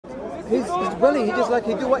He's willing. He just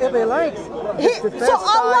he do whatever he likes. So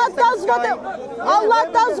Allah does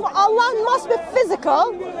Allah must be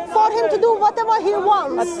physical for him to do whatever he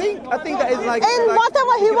wants. I think that is And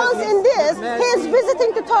whatever he wants in this, he is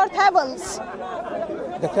visiting the third heavens.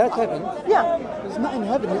 The third heaven? Yeah. There's not in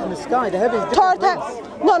heaven, it's in the sky. The heaven is Third different. heaven.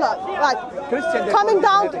 No, like Christian, coming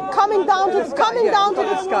down to the sky,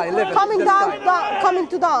 coming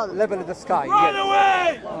to down. Level of the sky.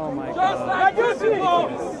 Yes. Oh my God.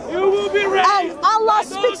 You will be ready. And Allah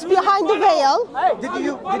speaks behind the veil. Did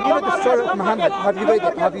you know the story of Muhammad? Have you read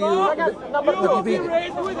it? Have you read it?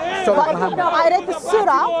 Story of Muhammad. I read the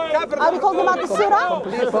surah. Are we talking about the surah?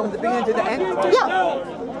 Complete from the beginning to the end? Yeah.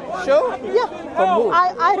 Sure? Yeah. From who?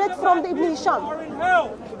 I read from the Ibn Hisham.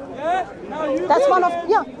 That's one of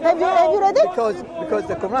Have you read it? Because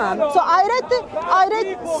the Quran. So I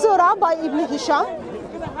read surah by Ibn Hisham.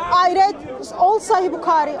 I read all Sahih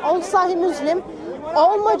Bukhari, all Sahih Muslim,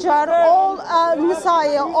 all Majah, all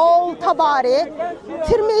Nisai, all Tabari,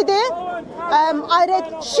 Tirmidhi. I read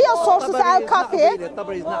Shia sources Al-Kafi.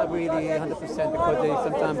 Tabari is not really 100% because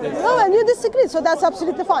sometimes there's... No, and you disagree, so that's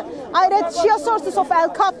absolutely fine. I read Shia sources of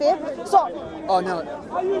Al-Kafi, so... Oh, no.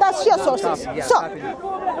 That's Shia sources. Yeah, so,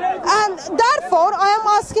 and therefore, I am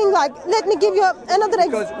asking, let me give you another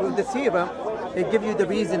example. Because with the Sirah, they give you the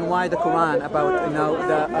reason why the Quran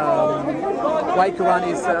why Quran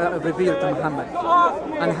is revealed to Muhammad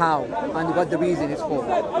and how and what the reason is for.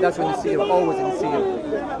 That's when the Sirah, always in the Sirah.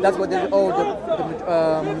 That's what all the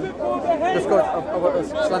scholars of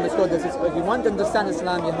Islam is called. If you want to understand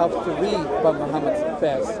Islam, you have to read about Muhammad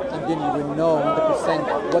first, and then you will know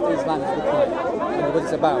 100% what Islam is like and what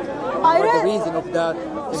it's about. The reason of that.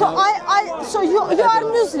 So you are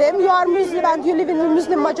Muslim, and you live in a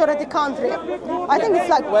Muslim majority country. I think it's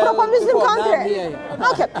like proper Muslim country.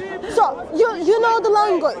 Okay, so you know the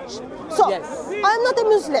language. So yes. I'm not a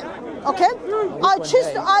Muslim. Okay, I choose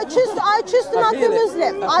to not be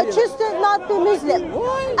Muslim. I choose to not be Muslim.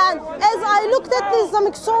 And as I looked at the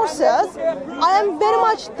Islamic sources, I am very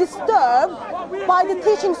much disturbed by the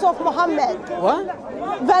teachings of Muhammad. What?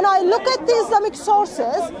 When I look at the Islamic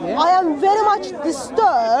sources, I am very much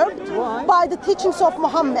disturbed by the teachings of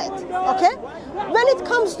Muhammad. Okay? When it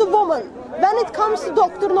comes to women, when it comes to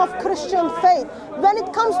doctrine of Christian faith, when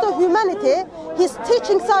it comes to humanity, his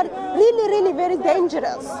teachings are really, really very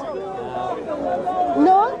dangerous.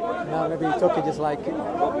 No? No, maybe you took it just like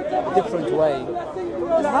a different way.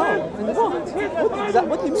 How?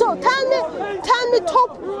 What do you mean? So tell me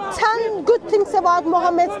top 10 good things about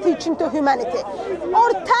Muhammad's teaching to humanity.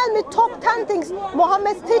 Or tell me top 10 things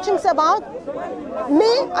Muhammad's teachings about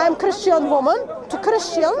me, I am Christian woman, to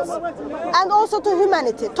Christians, and also to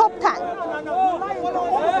humanity. Top 10.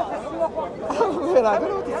 Well, I don't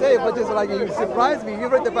know what to say, but just you surprised me. You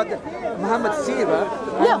read about the Muhammad Sirah,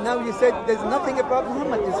 and now you said there's nothing about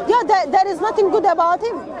Muhammad. There is nothing good about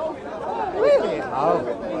him. Really? Oh.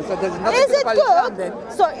 So there's nothing is it about good? Islam, then?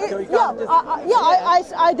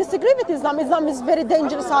 I disagree with Islam. Islam is very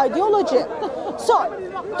dangerous ideology. So,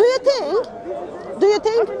 do you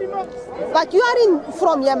think, like you are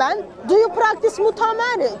from Yemen, do you practice muta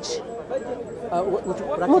marriage?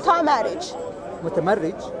 Muta marriage. Muta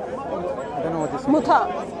marriage? I don't know what this is.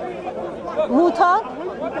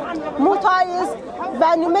 Muta is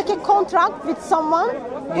when you make a contract with someone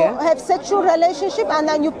to have sexual relationship and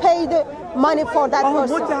then you pay the money for that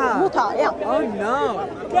person. Muta, yeah. Oh no.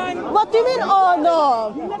 What do you mean, oh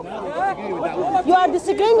no? You are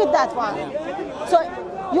disagreeing with that one. So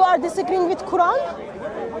you are disagreeing with Quran?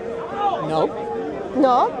 No.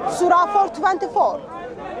 No? Surah 424.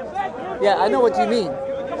 Yeah, I know what you mean.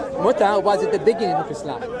 Muta was at the beginning of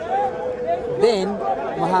Islam. Then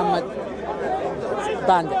Muhammad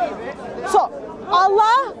banned it. So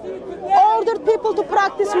Allah ordered people to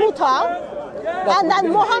practice muta, and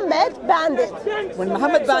then Muhammad banned it. When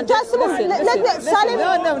Muhammad banned it, Salim, let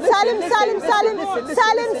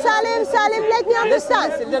me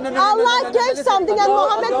understand. Allah gave something and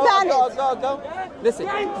Muhammad banned it. Listen,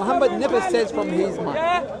 Muhammad never says from his mind.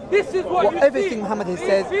 Everything Muhammad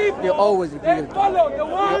says, you're always revealed.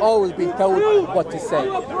 You're always being told what to say.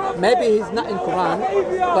 Maybe he's not in Quran,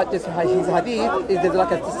 but his hadith is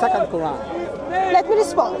like a second Quran. Let me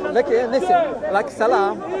respond. Listen, like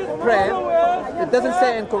Salah, prayer, it doesn't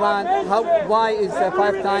say in Quran why is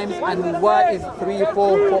 5 times and why is 3,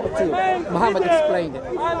 4, 2. Muhammad explained it.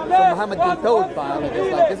 So Muhammad been told by Allah,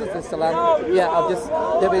 like this is the Salah. Yeah,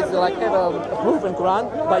 there is like a proof in Quran,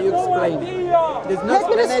 but you explain it. There's no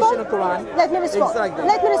explanation in Quran. Let me respond. Exactly.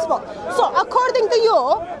 Let me respond. So according to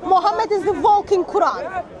you, Muhammad is the walking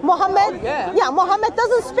Quran. Muhammad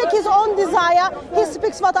doesn't speak his own desire. He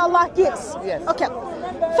speaks what Allah gives. Yes. Okay.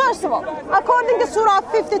 First of all, according to Surah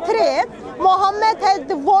 53, Muhammad had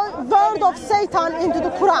the word of Satan into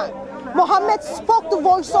the Quran. Muhammad spoke the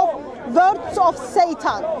words of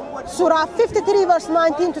Satan. Surah 53 verse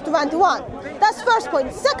 19 to 21. That's first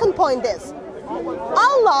point. Second point is,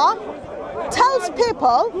 Allah tells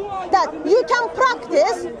people that you can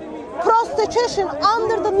practice prostitution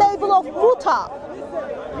under the label of muta.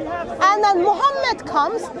 And then Muhammad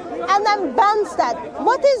comes and then bans that.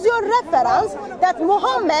 What is your reference that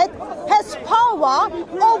Muhammad has power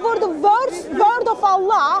over the word of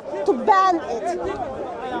Allah to ban it?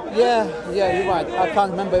 Yeah, you're right. I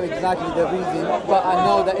can't remember exactly the reason, but I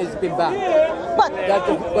know that it's been banned. But the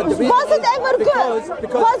reason was it ever because, good?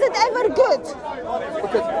 Because, was it ever good?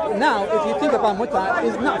 Because now, if you think about muta,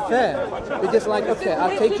 it's not fair. It's just like, okay,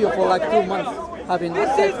 I'll take you for like 2 months having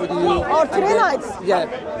sex with you. Or 3 nights. Yeah.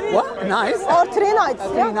 What? Nice? Or 3 nights.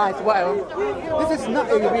 3 nights. Well, this is not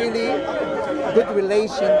a really good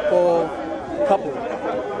relation for couple.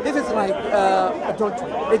 This is like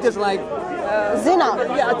adultery. It is like zina.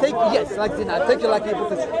 Yeah, like zina. I take you like you,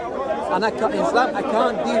 and I can't, in Islam, I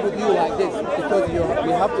can't deal with you like this because you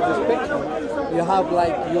have to respect you. You have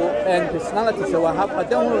like your own personality, so I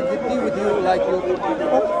don't want to deal with you like you.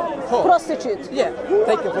 Prostitute. Yeah,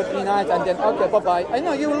 take you for 3 nights and then okay, bye bye. I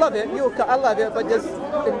know you will love it. I love it, but just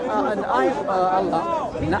Allah,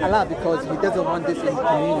 not Allah, because He doesn't want this in the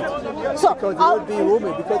community. So because it would be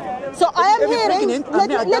rumor. Because so I am hearing.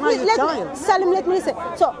 Salim, let me say.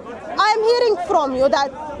 So I am hearing from you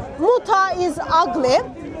that muta is ugly.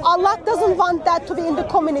 Allah doesn't want that to be in the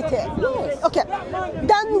community. Yes. Okay.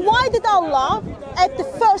 Then why did Allah at the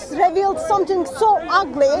first reveal something so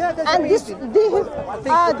ugly and this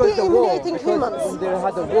humiliating humans? When they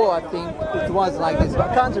had a war, I think it was like this. But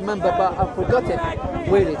I can't remember, but I forgot it.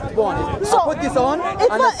 Really, to be honest. So I put this on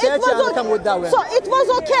and I search and come with that one. So it was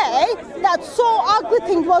okay that so ugly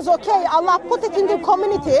thing was okay. Allah put it in the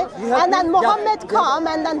community and then Muhammad come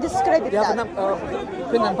and then discredit that.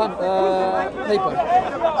 Pen and paper.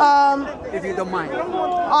 If you don't mind.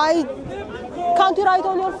 Can't you write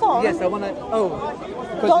on your phone? Yes, I want to. Oh.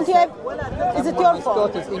 Don't you have? Is it your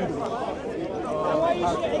phone? Is English.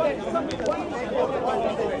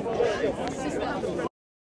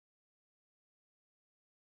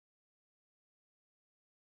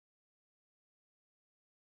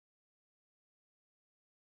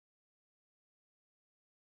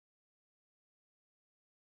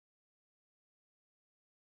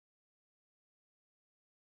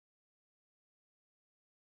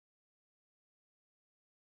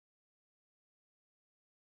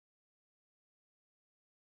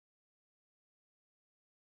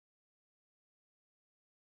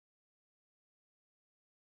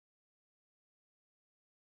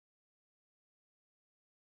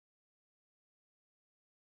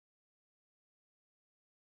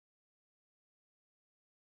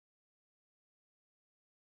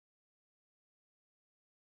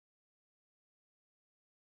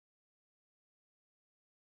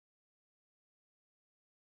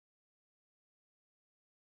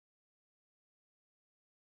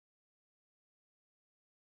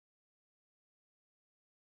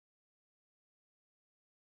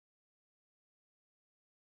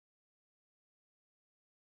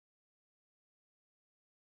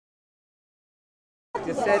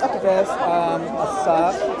 You said first,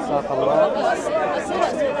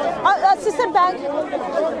 Sister bag.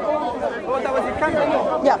 Oh, that was your camera?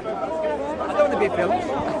 Yeah. I don't want to be filmed.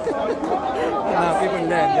 No, people learn,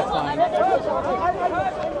 that's fine.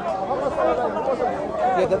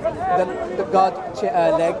 Yeah, the God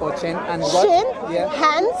leg or chin and what? Chin, yeah.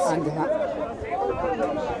 hands. And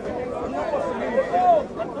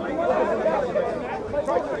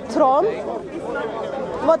throne.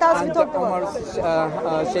 What else we talked about?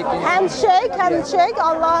 Shaking. Handshake.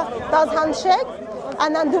 Allah does handshake.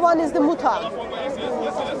 And then the one is the muta.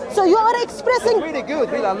 So you are expressing... That's really good,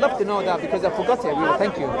 really. I'd love to know that because I forgot it, really.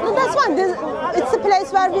 Thank you. No, that's fine. It's a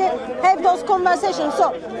place where we have those conversations.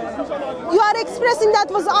 So you are expressing that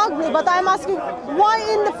was ugly, but I'm asking why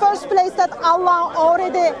in the first place that Allah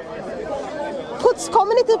already puts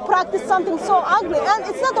community to practice something so ugly. And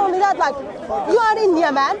it's not only that, like, you are in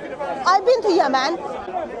Yemen, I've been to Yemen,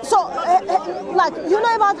 so, like, you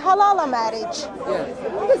know about halal marriage? Yeah.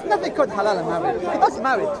 There's nothing called halal marriage. It's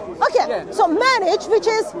marriage. Okay, yeah. So marriage, which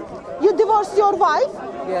is you divorce your wife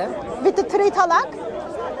with the 3 talaq,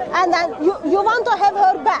 and then you want to have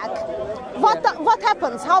her back. What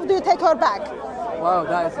happens? How do you take her back? Wow,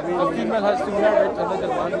 that is really... The female has to marry another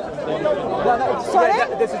one. No, sorry?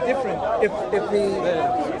 This is different. If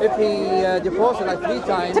he divorces like 3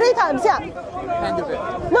 times... 3 times, yeah. End of it.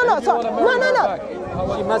 No.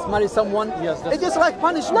 she must marry someone. Yes, It's just like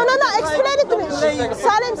punishment. No, explain it to me. Like-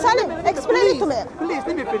 Salim, explain it to me. Please,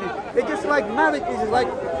 let me finish. It's just like marriage is like,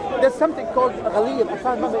 there's something called ghalib. I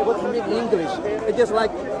can't remember what's the name in English. It's just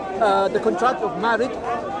like the contract of marriage,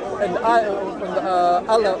 and the eye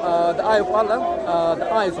of Allah,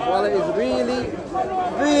 the eyes of Allah is really,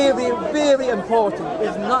 very, very important.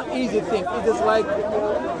 It's not easy thing. It is like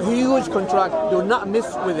a huge contract. Do not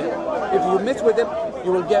mess with it. If you mess with it,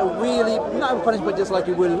 you will get really, not punished, but just like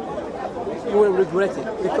you will regret it,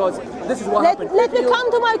 because this is what happened. Let me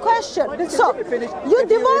come to my question. So, you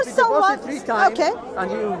divorce someone, 3 times, okay?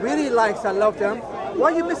 and you really like and love them,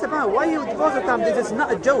 why you mess about? Why you divorce them? This is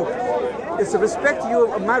not a joke. It's to respect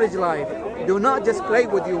your marriage life. Do not just play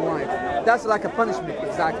with your wife. That's like a punishment,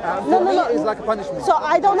 exactly. For me, it's like a punishment. So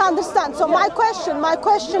I don't understand. So my question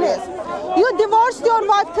is, you divorced your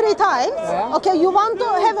wife 3 times. Yeah. Okay, you want to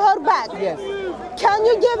have her back. Yes. Can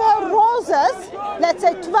you give her roses? Let's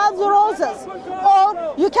say 12 roses, or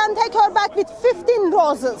you can take her back with 15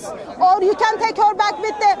 roses, or you can take her back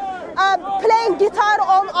with the playing guitar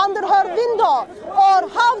under her window, or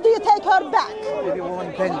how do you take her back? Maybe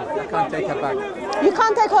 1 penny. I can't take her back. You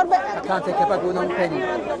can't take her back. I can't take her back with 1 penny.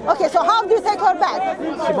 Okay, so how do you take her back?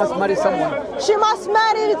 She must marry someone. She must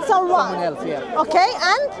marry with someone. Someone else, yeah. Okay,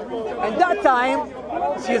 and? And that time,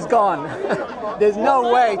 she's gone. There's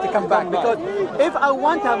no way to come back, because if I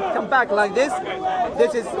want to come back like this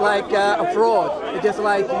is like a fraud. It's just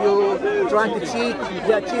like you trying to cheat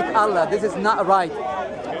Allah. This is not right.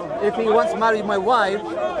 If he wants to marry my wife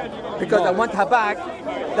because I want her back,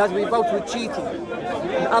 that's we both were cheating.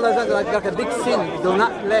 And Allah says like a big sin. Do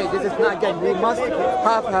not play. This is not good. We must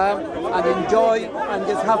have her and enjoy and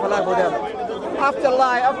just have a life with her.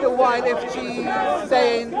 After a while, if she's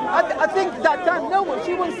saying, I think that time, no,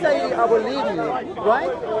 she will say, I will leave you,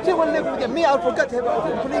 right? She will live with me, I'll forget her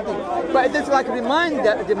completely. But it's like remind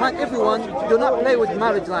everyone, do not play with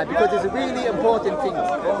marriage life, because it's a really important thing.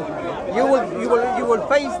 You will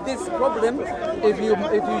face this problem if you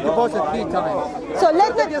divorce her 3 times. So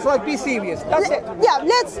let me just like be serious. That's it. Yeah,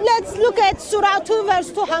 let's look at Surah 2 verse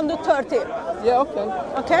 230. Yeah, okay.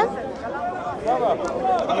 Okay?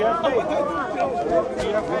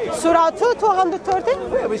 Surah 2 230.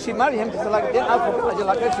 Yeah, when she married him, just like then I forgot. Just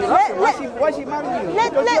like she loves him. Why she married you?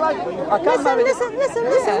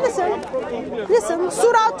 Listen.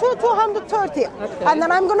 Surah 2 230. Okay. And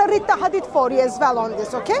then I'm gonna read the hadith for you as well on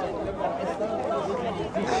this, okay?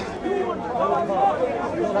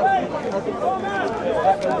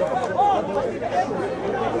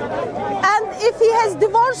 And if he has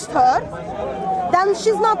divorced her, then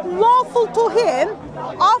she's not lawful to him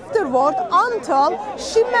afterward until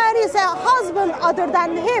she marries a husband other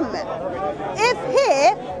than him. If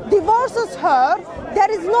he divorces her,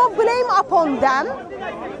 there is no blame upon them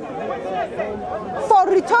for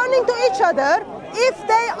returning to each other if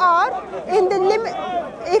they are in the limit.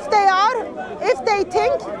 If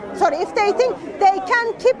they think they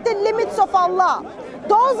can keep the limits of Allah.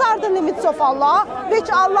 Those are the limits of Allah, which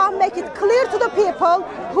Allah make it clear to the people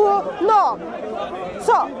who know.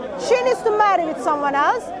 So she needs to marry with someone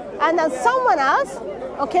else, and then someone else,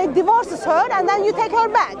 okay, divorces her, and then you take her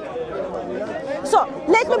back. So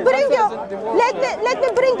let me bring you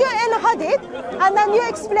in hadith, and then you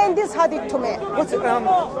explain this hadith to me. What's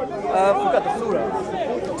forgot the surah.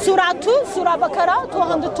 Surah 2, Surah Baqarah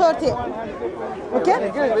 230. Okay?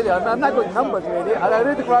 Really, I'm not good with numbers really. I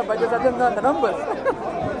read the Quran, but I don't know the numbers.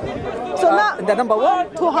 So now the number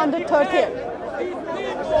what? 230.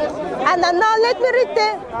 And then now let me read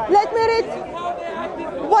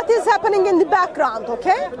what is happening in the background,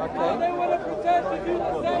 okay?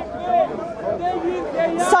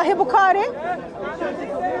 Sahih Bukhari.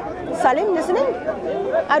 Salim, listening?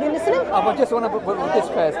 Are you listening? I just want to put this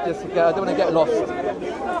first, I don't want to get lost.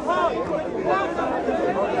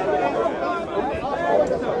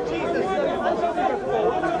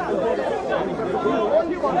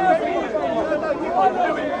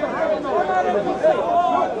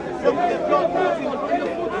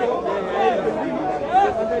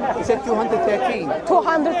 He said 213.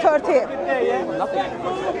 230.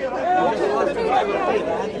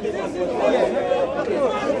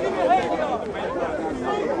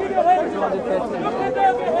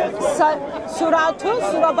 Surah 2,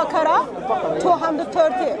 Surah Baqarah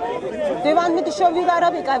 230. Do you want me to show you the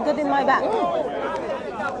Arabic? I've got it in my bag.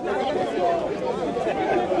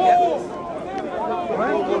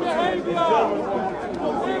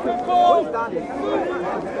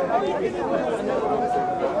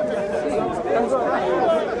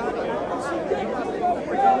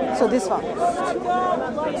 So this one.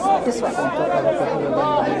 This one.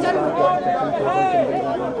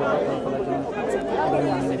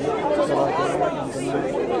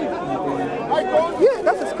 Yeah,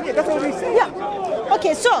 that's clear. That's what we say. Yeah.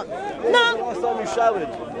 Okay, so now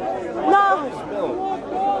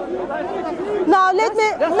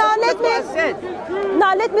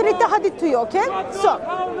let me read the hadith to you, okay? So,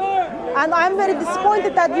 and I'm very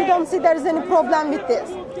disappointed that you don't see there is any problem with this.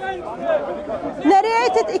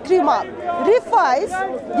 Narrated Ikrimah, Rifais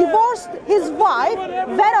divorced his wife,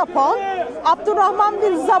 whereupon Abdurrahman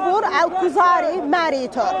bin Zabur al-Khuzari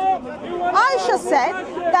married her. Aisha said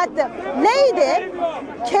that the lady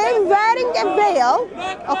came wearing a veil,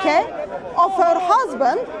 okay, of her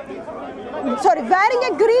husband, wearing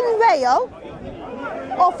a green veil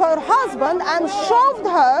of her husband and showed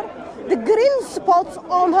her the green spots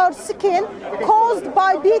on her skin caused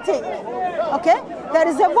by beating. Okay, there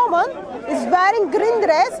is a woman is wearing green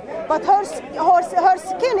dress, but her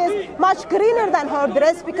skin is much greener than her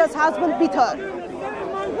dress because husband beat her.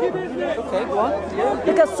 Okay, go on. Yeah.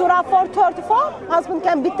 Because Surah 434, husband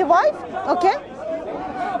can beat the wife. Okay.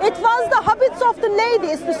 It was the habits of the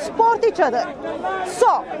ladies to support each other.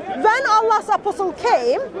 So, when Allah's apostle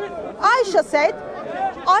came, Aisha said,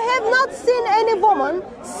 I have not seen any woman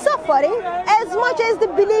suffering as much as the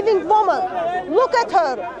believing woman. Look at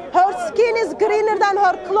her. Her skin is greener than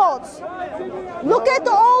her clothes. Look at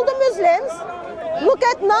all the Muslims. Look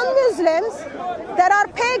at non-Muslims. There are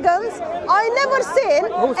pagans. I never seen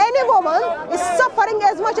any woman is suffering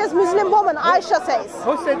as much as Muslim woman, Aisha says.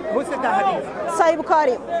 Who said that hadith? Sahih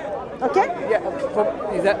Bukhari. Okay? Yeah.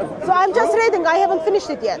 So I'm just reading, I haven't finished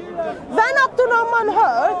it yet. When Abdurrahman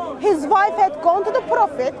heard his wife had gone to the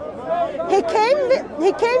Prophet, he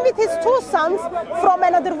came with his two sons from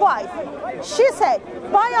another wife. She said,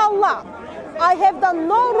 by Allah, I have done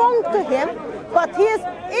no wrong to him, but he is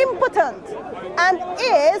impotent and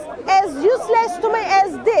is as useless to me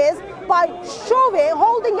as this by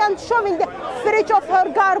holding and showing the fringe of her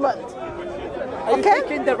garment. Are you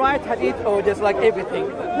taking the right hadith or just like everything?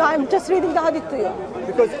 No, I'm just reading the hadith to you.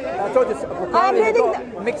 Because I thought this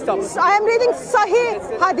mixed up. I am reading Sahih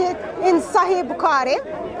hadith in Sahih Bukhari.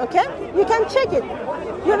 Okay? You can check it.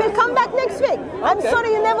 You will come back next week. I'm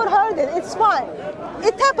sorry you never heard it. It's fine.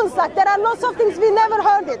 It happens like there are lots of things we never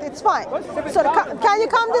heard it. It's fine. Sir, can you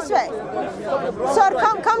come this way? Sir,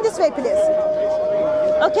 come this way, please.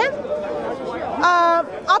 Okay?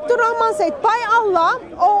 Abdurrahman said, by Allah,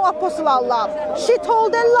 O Apostle Allah, she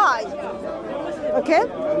told a lie. Okay?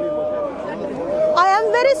 I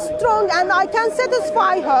am very strong and I can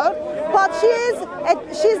satisfy her, but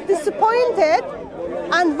she's disappointed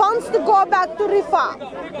and wants to go back to Rifa.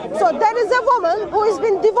 So there is a woman who has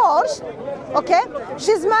been divorced. Okay?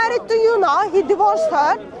 She's married to you now. He divorced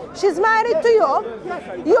her. She's married to you.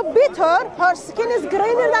 You beat her. Her skin is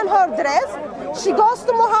greener than her dress. She goes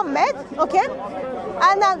to Muhammad. Okay?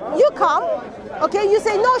 And then you come. Okay? You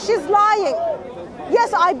say, no, she's lying.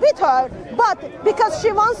 Yes, I beat her, but because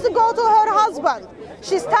she wants to go to her husband.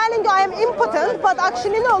 She's telling you I am impotent, but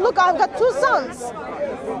actually no, look, I've got two sons.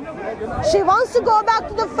 She wants to go back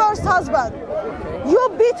to the first husband. You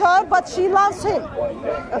beat her, but she loves him.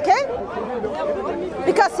 Okay?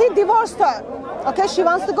 Because he divorced her. Okay, she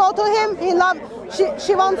wants to go to him,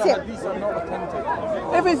 she wants him.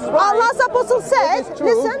 Allah's apostle said,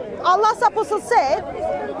 listen, Allah's apostle said,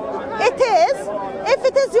 if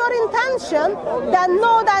it is your intention, then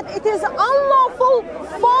know that it is unlawful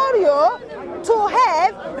for you to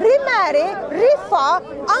have remarry Rifa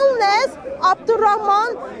unless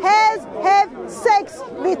Abdurrahman have sex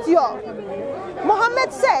with you.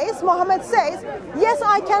 Muhammad says, yes,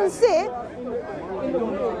 I can see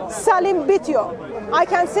Salim beat you. I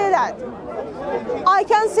can see that. I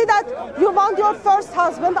can see that you want your first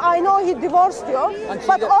husband. I know he divorced you.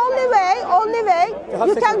 But only way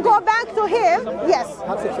you can go back to him. Yes.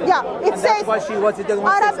 Yeah. It says. That's why she was the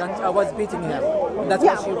I was beating him. That's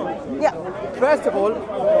why she. Yeah. First of all,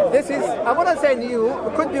 this is. I want to say you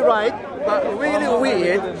could be right, but really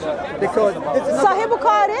weird because this is Sahih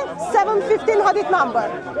Bukhari 715 hadith number.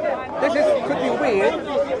 This could be weird.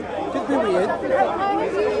 Could be weird.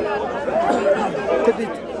 Could be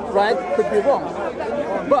right, could be wrong.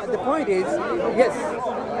 But the point is, yes,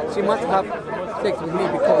 she must have sex with me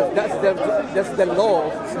because that's the law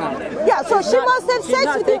of Islam. Yeah, so she must have sex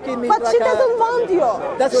with you, but she doesn't want you.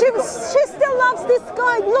 She still loves this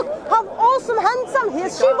guy. Look how awesome, handsome he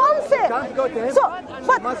is. She wants him. Can't go to him. So,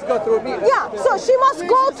 she must go through me. Yeah, so she must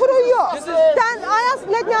go through you. Then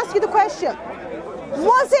let me ask you the question.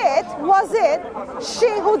 Was it she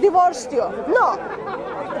who divorced you? No.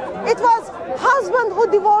 It was husband who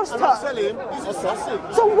divorced her.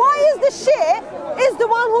 So why is the she is the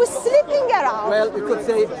one who is sleeping around? Well, you could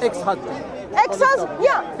say ex-husband. Ex-husband,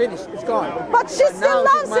 yeah. Finished. It's gone. But she still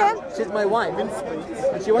loves him. She's my wife. And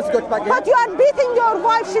she wants to go back. But you are beating your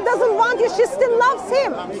wife. She doesn't want you. She still loves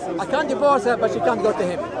him. I can't divorce her, but she can't go to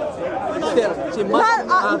him. Still, she must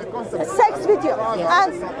have sex with you.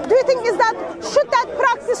 And do you think should that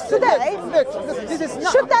practice today? Look, this is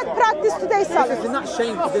not. Should that practice today, Salim? This is not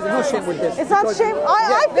shame. There's no shame with this. It's not shame.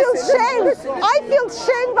 I feel shame. I feel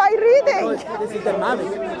shame by reading. This is the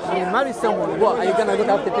marriage. When you marry someone, what are you gonna look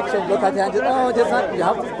at the picture, look at the hand? Oh, just not. You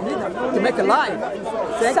have to make a lie.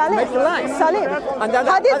 Salim, make a lie. Salim.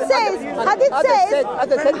 Hadith says.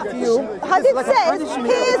 As I said to you, Hadith says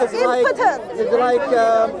he is impotent. It's like.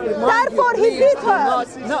 Therefore, he beat her.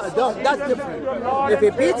 No, that's different. If he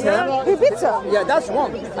beats her, he beats her. Yeah, that's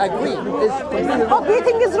wrong. I agree. Oh,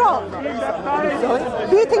 beating is wrong. Sorry?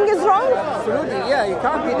 Beating is wrong? Absolutely, yeah. You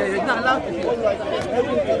can't beat her. You're not allowed to beat her.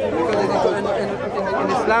 Because in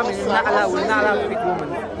Islam, we're not allowed to beat women.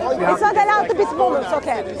 It's not allowed to beat women,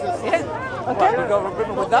 okay. Yeah. Okay? You got a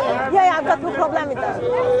problem with that? Yeah, I've got no problem with that.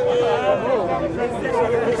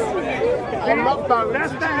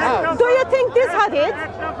 Do you think this hadith,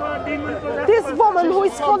 this woman who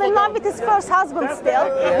is falling in love with his first husband still,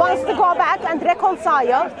 wants to go back and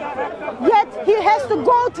reconcile, yet he has to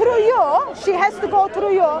go through you, she has to go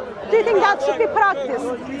through you, do you think that should be practiced?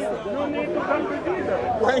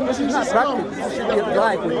 She should not practice. She should be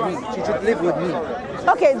alive with me. She should live with me.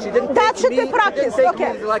 Okay, that should be practiced.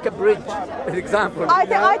 Okay. Me like a bridge, an example.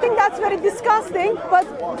 I think that's very disgusting, but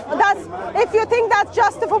that's if you think that's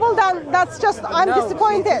justifiable, then that's just I'm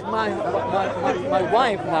disappointed. My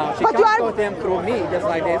wife now. She but can't go to him through me just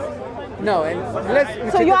like this. No, and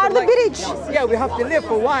so you are the bridge. Yeah, we have to live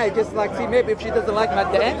for a while, just like see maybe if she doesn't like me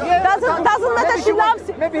at the end. Yeah, doesn't matter. She loves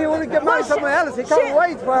you. Maybe he will get married somewhere else. He can't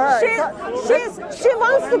wait for her. She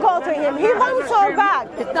wants to go to him. He wants her back.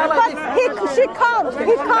 But she can't.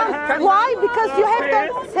 He can't. Why? Because you have to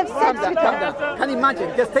have sex with her. Can you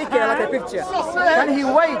imagine? Just take it like a picture. Can he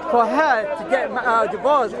wait for her to get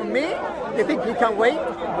divorced from me? You think he can wait?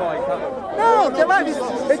 No,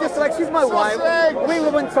 it's just like she's my wife. We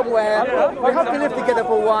went somewhere. We have to live together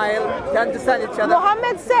for a while to understand each other.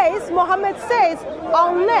 Muhammad says,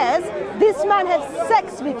 unless this man has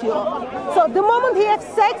sex with you. So the moment he has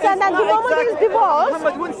sex and then the moment he is divorced.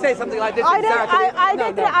 Muhammad wouldn't say something like this. I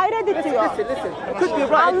read it to you. Listen. It could be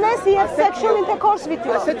right. Unless he has sexual intercourse with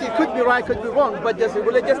you. I said it could be right, could be wrong, but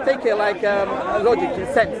will it just take it like logic and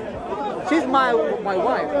sense? She's my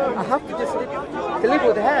wife. I have to just live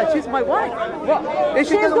with her. She's my wife. What? If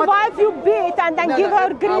she's the wife you beat and then give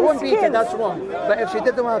her green skin. I won't beat her, that's wrong. But if she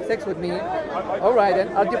doesn't want to have sex with me, all right,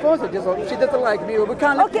 then I'll divorce her. If she doesn't like me, we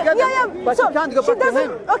can't live together. Yeah. But so she can't go back to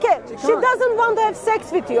him. Okay, she doesn't want to have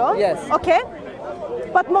sex with you. Yes. Okay.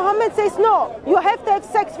 But Muhammad says no, you have to have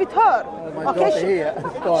sex with her.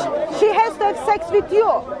 She has to have sex with you.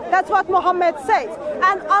 That's what Muhammad says.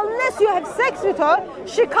 And unless you have sex with her,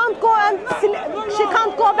 she can't go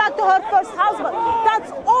back to her first husband.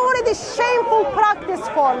 That's already shameful practice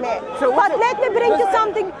for me. But let me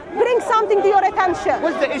bring something to your attention.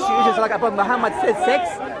 What's the issue? Is it like about Muhammad says sex,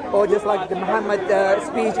 or just like the Muhammad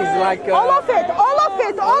speech is like all of it.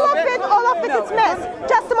 It's mess.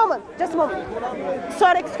 Just a moment.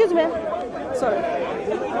 Sorry, excuse me. Sorry.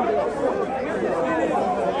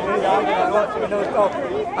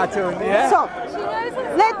 So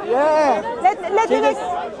let me make.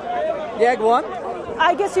 Yeah, go on.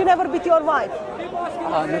 I guess you never beat your wife.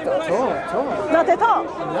 Not at all. Not at all?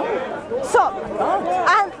 No. So,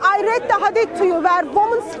 and I read the hadith to you where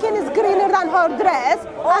woman's skin is greener than her dress,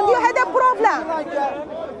 and you had a problem.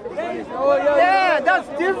 Oh, yeah, that's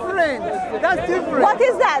different. What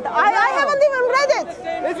is that? I haven't even read it.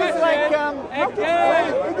 It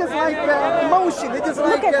is like emotion. It is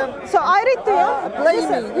like so I read to you.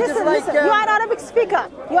 Blaming. Listen. You are Arabic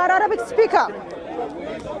speaker.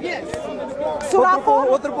 Yes. Surah 4.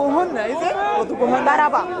 Is it?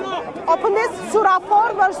 Daraba. Open this. Surah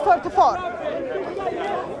 4, verse 34.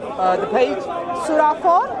 The page? Surah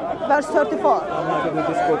 4, verse 34. I'm not going to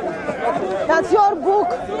this book. That's your book.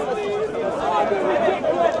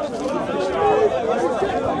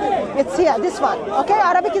 It's here, this one. Okay,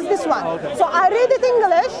 Arabic is this one. Okay. So I read it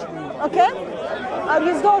English. Okay, I'm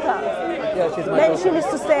his daughter. Yeah, she's my then daughter. She needs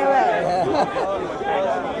to stay away.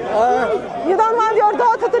 You don't want your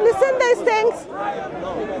daughter to listen these things.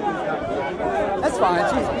 That's fine.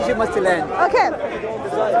 She must learn. Okay.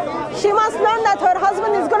 She must learn that her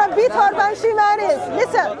husband is going to beat her when she marries.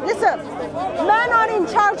 Listen. Men are in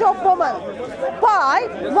charge of women by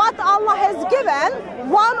what Allah has given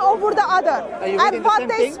one over the other. Are you and what the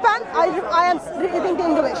they thing? spend, I am reading the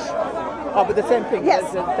English. Oh, but the same thing. Yes.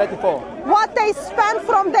 34. What they spend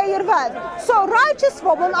from their wealth. So righteous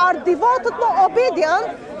women are devotedly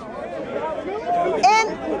obedient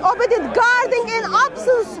guarding in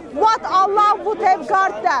absence what Allah would have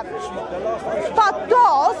guarded them. But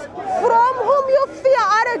those from whom you fear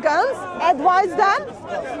arrogance, advise them,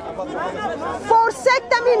 forsake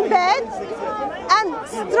them in bed, and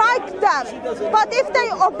strike them. But if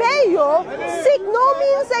they obey you, seek no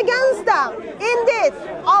means against them. Indeed,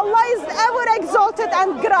 Allah is ever exalted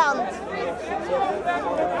and grand.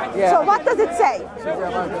 Yeah. So what does it say?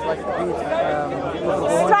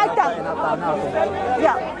 Strike them.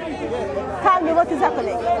 Yeah. Tell me what is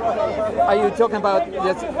happening. Are you talking about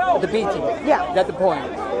just the beating? Yeah. That's the point.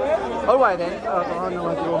 All right then.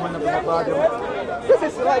 This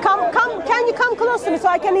is like. Can you come close to me so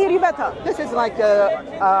I can hear you better? This is like,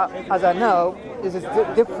 as I know, this is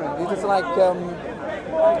different. This is like,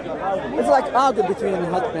 it's like arguing between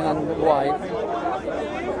husband and wife.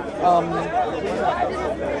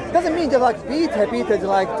 Doesn't mean just like beat her just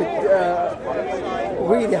like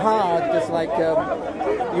really hard, just like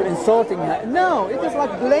you're insulting her. No, it's just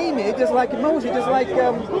like blaming. It's just like emotion. Just like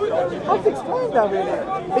how to explain that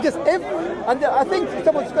really? It just and I think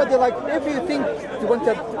someone's got to like if you think you want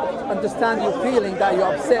to understand your feeling that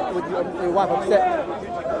you're upset with your wife upset,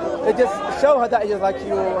 it just show her that you're like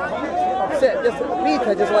you're upset. Just beat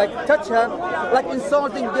her, just like touch her, like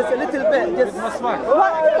insulting just a little bit. Just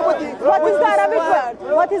what is the Arabic word?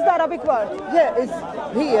 What is the Arabic word? Yeah, it's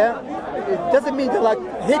here. It doesn't mean like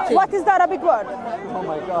hitting. What is the Arabic word? Oh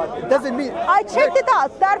my God! It doesn't mean. I checked it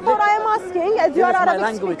out. Therefore, I am asking, as you are Arabic my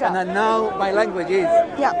language, speaker. and I know my language is.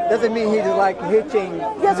 Yeah. Doesn't mean he's like hitting.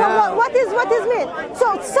 Yeah. So no. what is mean?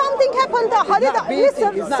 So something happened. The hadith. Not beating.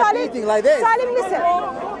 Listen, It's not beating like this. Salim, listen.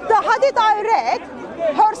 The hadith I read.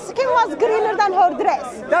 Her skin was greener than her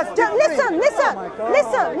dress. That's different. Listen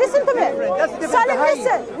to me. That's different Salim,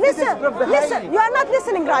 behavior. listen. You are not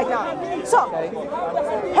listening right now. So,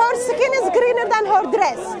 her skin is greener than her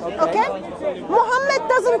dress. Okay? Muhammad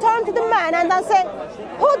doesn't turn to the man and then say,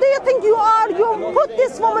 who do you think you are? You put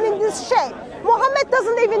this woman in this shape. Muhammad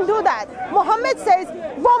doesn't even do that. Muhammad says,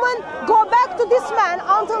 woman, go back to this man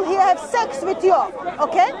until he has sex with you.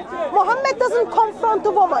 Okay? Muhammad doesn't confront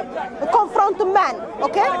the woman, confront the man.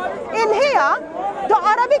 Okay? In here, the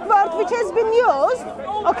Arabic word which has been used,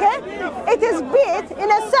 okay, it is beat in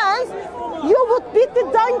a sense, you would beat the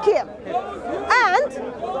donkey. And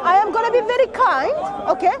I am going to be very kind,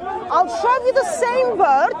 okay? I'll show you the same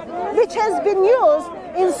word which has been used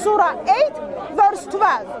in Surah 8, verse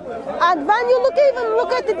 12. And when you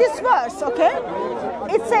look at this verse, okay,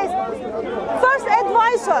 it says, first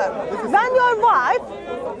advise her, when your wife,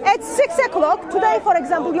 at 6 o'clock, today for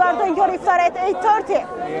example, you are doing your iftar at 8:30.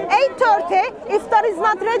 8:30, iftar is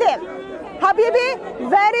not ready. Habibi,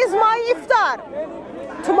 where is my iftar?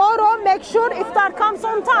 Tomorrow, make sure iftar comes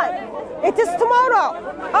on time. It is tomorrow.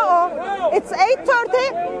 It's 8:30.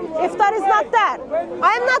 Iftar is not there.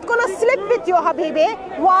 I am not gonna sleep with you, Habibi.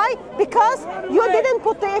 Why? Because you didn't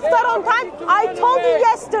put the iftar on time. I told you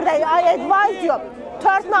yesterday. I advised you.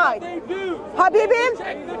 Third night. Habibi,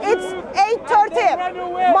 it's 8:30.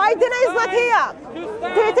 My dinner is not here.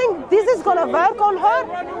 Do you think this is gonna work on her?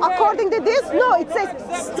 According to this, no. It says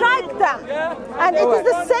strike them, and it is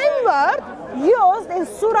the same word used in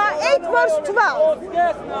Surah 8 verse 12.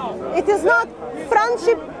 It is not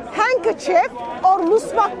friendship handkerchief or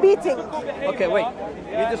musbak beating. Okay, wait.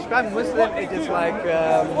 You describe Muslim, it is like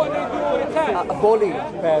a bully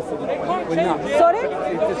person. We're not. Sorry?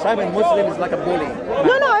 You describe Muslim is like a bully.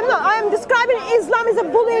 No, I'm not. I am describing Islam as a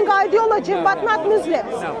bullying ideology, but not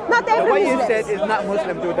Muslims. No. Not every What Muslim. you said is not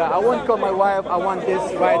Muslim do that. I won't call my wife, I want this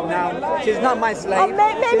right now. She's not my slave.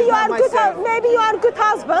 Maybe you are good. Maybe you are good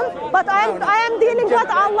husband, but I am dealing what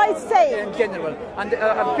Allah is saying. In general, and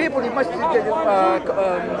people, you must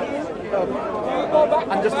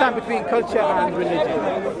understand between culture and religion.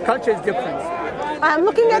 Culture is different. I am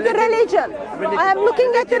looking at the religion. I am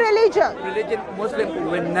looking at the religion. Religion, Muslim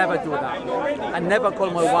will never do that. I never call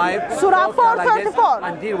my wife. Surah talk to her like this 4:34.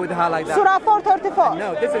 and deal with her like that. Surah 4:34.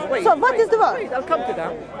 No, this is wait. So what is the word? Wait, I'll come to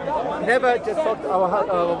that. Never just talk to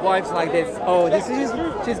our wives like this. Oh, this is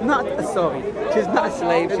she's not a sorry. She's not a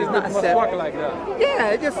slave. She's not a slave. Like that.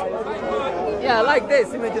 Yeah, like this.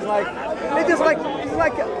 It's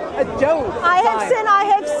like a joke. I have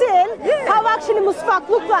seen how actually musfak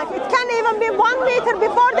look like. It can even be 1 meter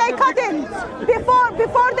before they cut it.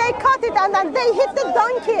 Before they cut it and then they hit the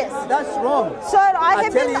donkeys. That's wrong. Sir, I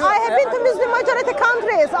have been to Muslim majority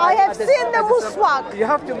countries. I have seen the muswak. You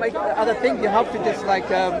have to make other things. You have to just like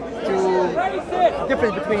to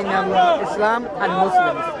difference between Islam and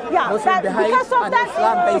Muslims. Yeah, Muslims behave because of and that,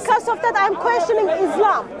 Islam based. because of that, I'm questioning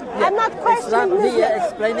Islam. Yeah, I'm not questioning Islam, Muslims. the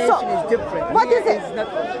explanation is different. What is it?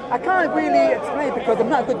 I can't really explain because I'm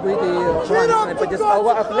not good with the Quran, but just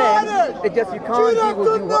what I've learned, it just you can't deal with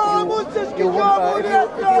you want. If you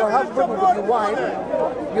have problem with your wife,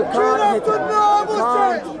 you can't hit her. You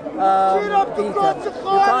can't beat her.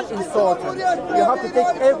 You can't insult her. You have to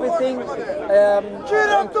take everything in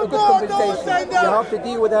good conversation. You have to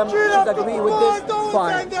deal with them. She's agree with this,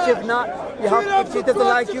 fine. If not, if she doesn't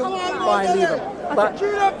like you, fine, leave her. But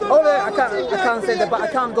I can't say that, but I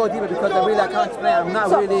can't go deeper because I can't explain. I'm not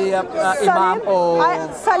really imam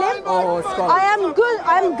Salim, or scholar. I am good.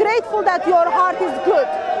 I'm grateful that your heart is good,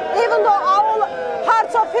 even though our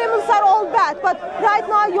hearts of humans are all bad. But right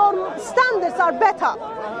now your standards are better.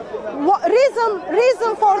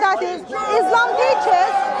 Reason for that is Islam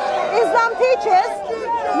teaches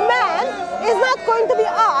man is not going to be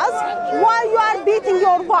asked why you are beating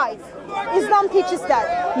your wife. Islam teaches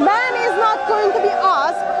that. Man is not going to be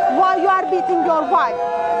asked why you are beating your wife.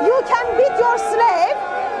 You can beat your slave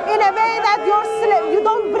in a way that you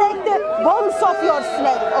don't break the bones of your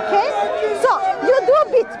slave, okay? So, you do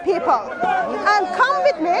beat people. And come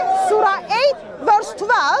with me, Surah 8, verse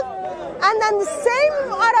 12. And then the same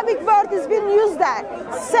Arabic word is being used there.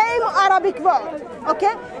 Same Arabic word,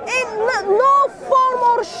 okay? In no form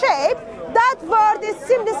or shape, that word is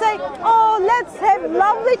simply saying, oh, let's have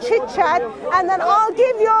lovely chit chat, and then I'll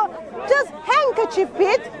give you just handkerchief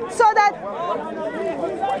bit so that.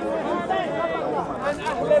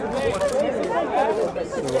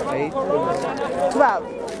 So 8. 12.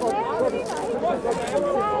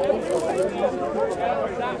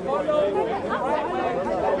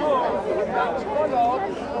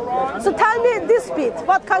 So tell me this beat.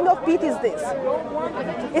 What kind of beat is this?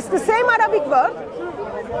 It's the same Arabic word.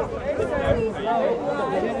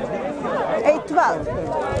 8:12.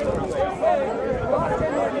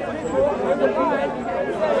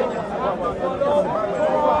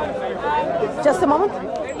 Just a moment.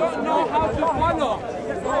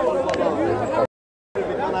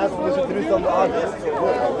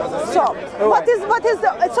 So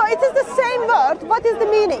so it is the same word. What is the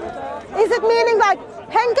meaning? Is it meaning like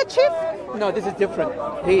handkerchief? No, this is different.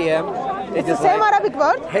 Here, It's the same Arabic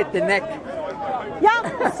word. Hit the neck.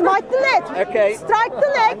 Yeah, smite the neck. Okay. Strike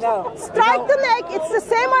the neck. Strike the neck. It's the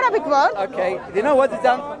same Arabic word. Okay. You know what is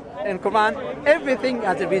done in Quran? Everything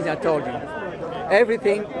has a reason. I told you.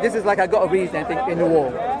 Everything. This is like I got a reason. I think in the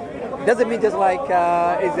war. Doesn't mean just like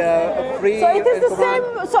is a free. So it is the same.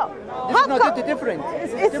 So this is not different.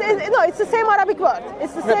 No, it's the same Arabic word.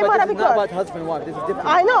 It's the same Arabic word. It's not word. about husband and wife. This is different.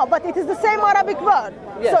 I know, but it is the same Arabic word.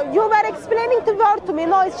 Yeah. So you were explaining the word to me.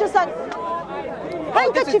 No, it's just like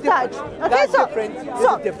handkerchief touch. Okay, That's so different. This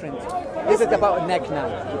is different. This is about neck now.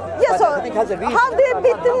 Yeah, but so I think has a reason. how do you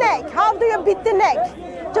beat the neck? How do you beat the neck?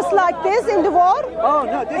 Just like this in the war? Oh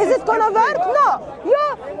no, this is it gonna work? No. You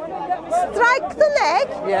strike the neck.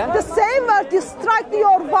 Yeah. The same word you strike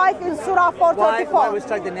your wife in Surah 434. Why we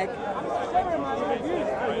strike the neck?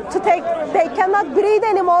 To take, they cannot breathe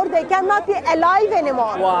anymore. They cannot be alive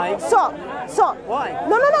anymore. Why? So. Why?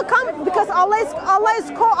 No. Come because Allah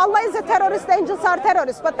is a terrorist. Angels are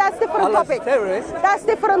terrorists, but that's different Allah's topic. terrorist? That's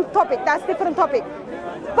different topic.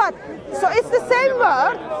 But so it's the same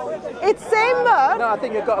word. It's same word. No, I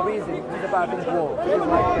think you've got a reason. It's about this war. It's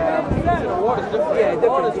like war is different. Yeah,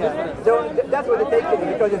 different. Yeah. So that's what they're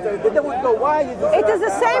taking because they don't go. Why is It is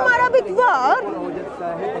the same Arabic word.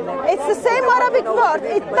 It's the same Arabic word.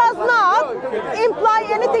 It does not imply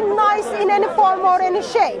anything nice in any form or any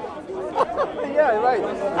shape. Yeah, right.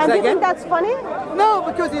 And you think that's funny? No,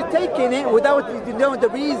 because you're taking it without you know the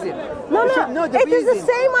reason. No. It is the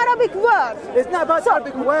same Arabic word. It's not about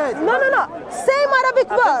Arabic words. No. Same Arabic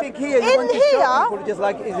I word. think here you want to show people just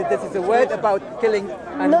like this is a word about killing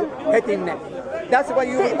and hitting them. That's what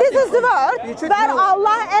you. This is the word where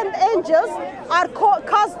Allah and angels are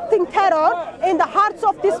casting terror in the hearts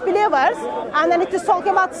of disbelievers, and then it is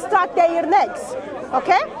talking about strike their necks.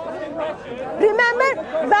 Okay? Remember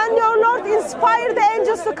when your Lord inspired the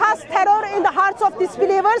angels to cast terror in the hearts of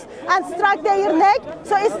disbelievers and strike their neck?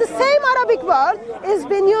 So it's the same Arabic word is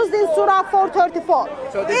being used in Surah 434.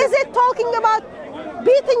 So is it talking about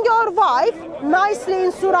beating your wife nicely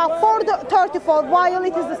in Surah 434 while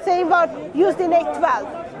it is the same word used in 8:12?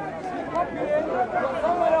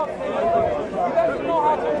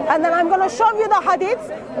 And then I'm going to show you the hadiths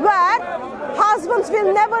where husbands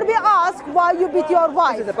will never be asked why you beat your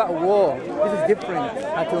wife. This is about war. This is different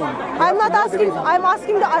at home. I'm not asking, I'm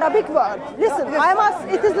asking the Arabic word. Listen,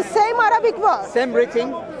 it is the same Arabic word. Same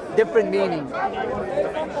written, different meaning.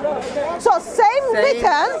 So same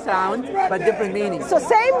written, sound, but different meaning. so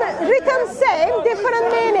same written, same,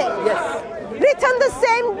 different meaning. Yes. Written the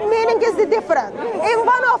same meaning is the different. In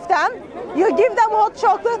one of them, you give them hot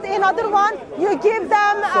chocolate. In other one, you give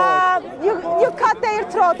them, you cut their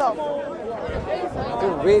throat off.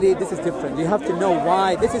 Really, this is different. You have to know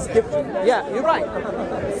why this is different. Yeah, you're right.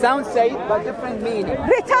 Sound same, but different meaning.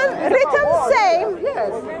 Written same.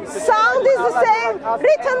 Yes. Sound is the same.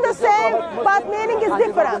 Written the same, but meaning is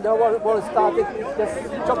different. The war started, just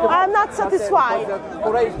I'm not satisfied.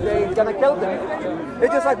 Quraysh, they're gonna kill them.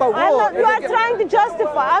 It's just like about war. You are trying to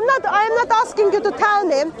justify. I'm not asking you to tell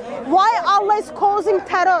me why Allah is causing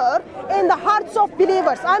terror in the hearts of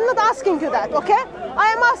believers. I'm not asking you that, okay?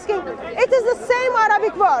 I am asking, it is the same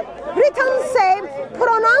Arabic word, written same,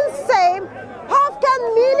 pronounced same. How can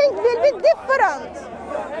meaning will be different?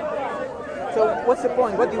 So what's the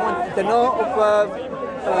point? What do you want to know of?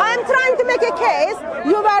 I'm trying to make a case.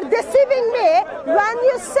 You were deceiving me when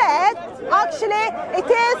you said actually it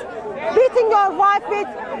is beating your wife with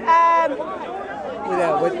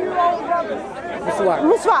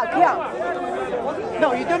muswak, yeah.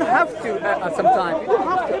 No, you don't have to. Sometimes you don't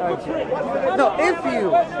have to urge it. No,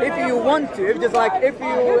 if you want to, if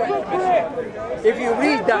you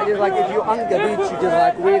read that, just like if your anger reaches just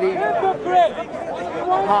like really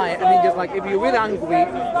high, I mean, just like if you're really angry,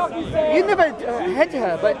 you never hit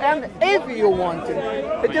her. But if you want to,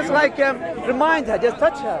 it's just like remind her, just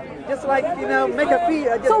touch her, just like make her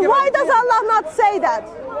feel. So why does Allah not say that?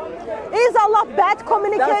 Is Allah bad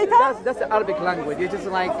communicator? That's the Arabic language. It's just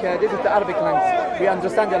like this is the Arabic language. We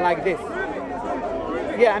understand it like this.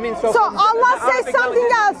 Yeah, I mean, so Allah says something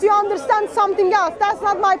else, you understand something else. That's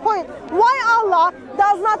not my point. Why Allah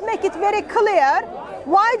does not make it very clear?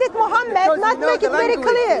 Why did Muhammad not make it very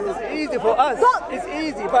clear? It's easy for us. It's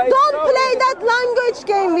easy, but don't play that language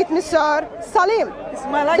game with me, sir. Salim. It's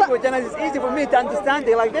my language, and it's easy for me to understand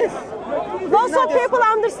it like this. Lots of people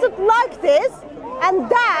understood like this, and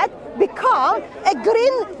that become a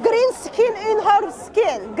green skin in her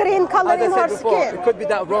skin, green color in her skin. It could be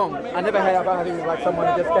that wrong. I never heard about it like someone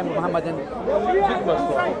just came to Muhammad and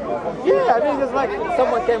yeah, I mean it's like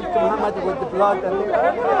someone came to Muhammad with the blood and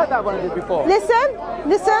I never heard that one before. Listen.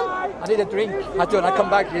 I need a drink. I come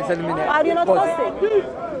back in a minute. Are you not fasting?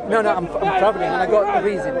 No, I'm traveling and I got a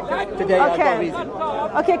reason. Today I got a reason.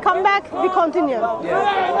 Okay, come back, we continue.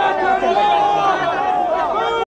 Yeah.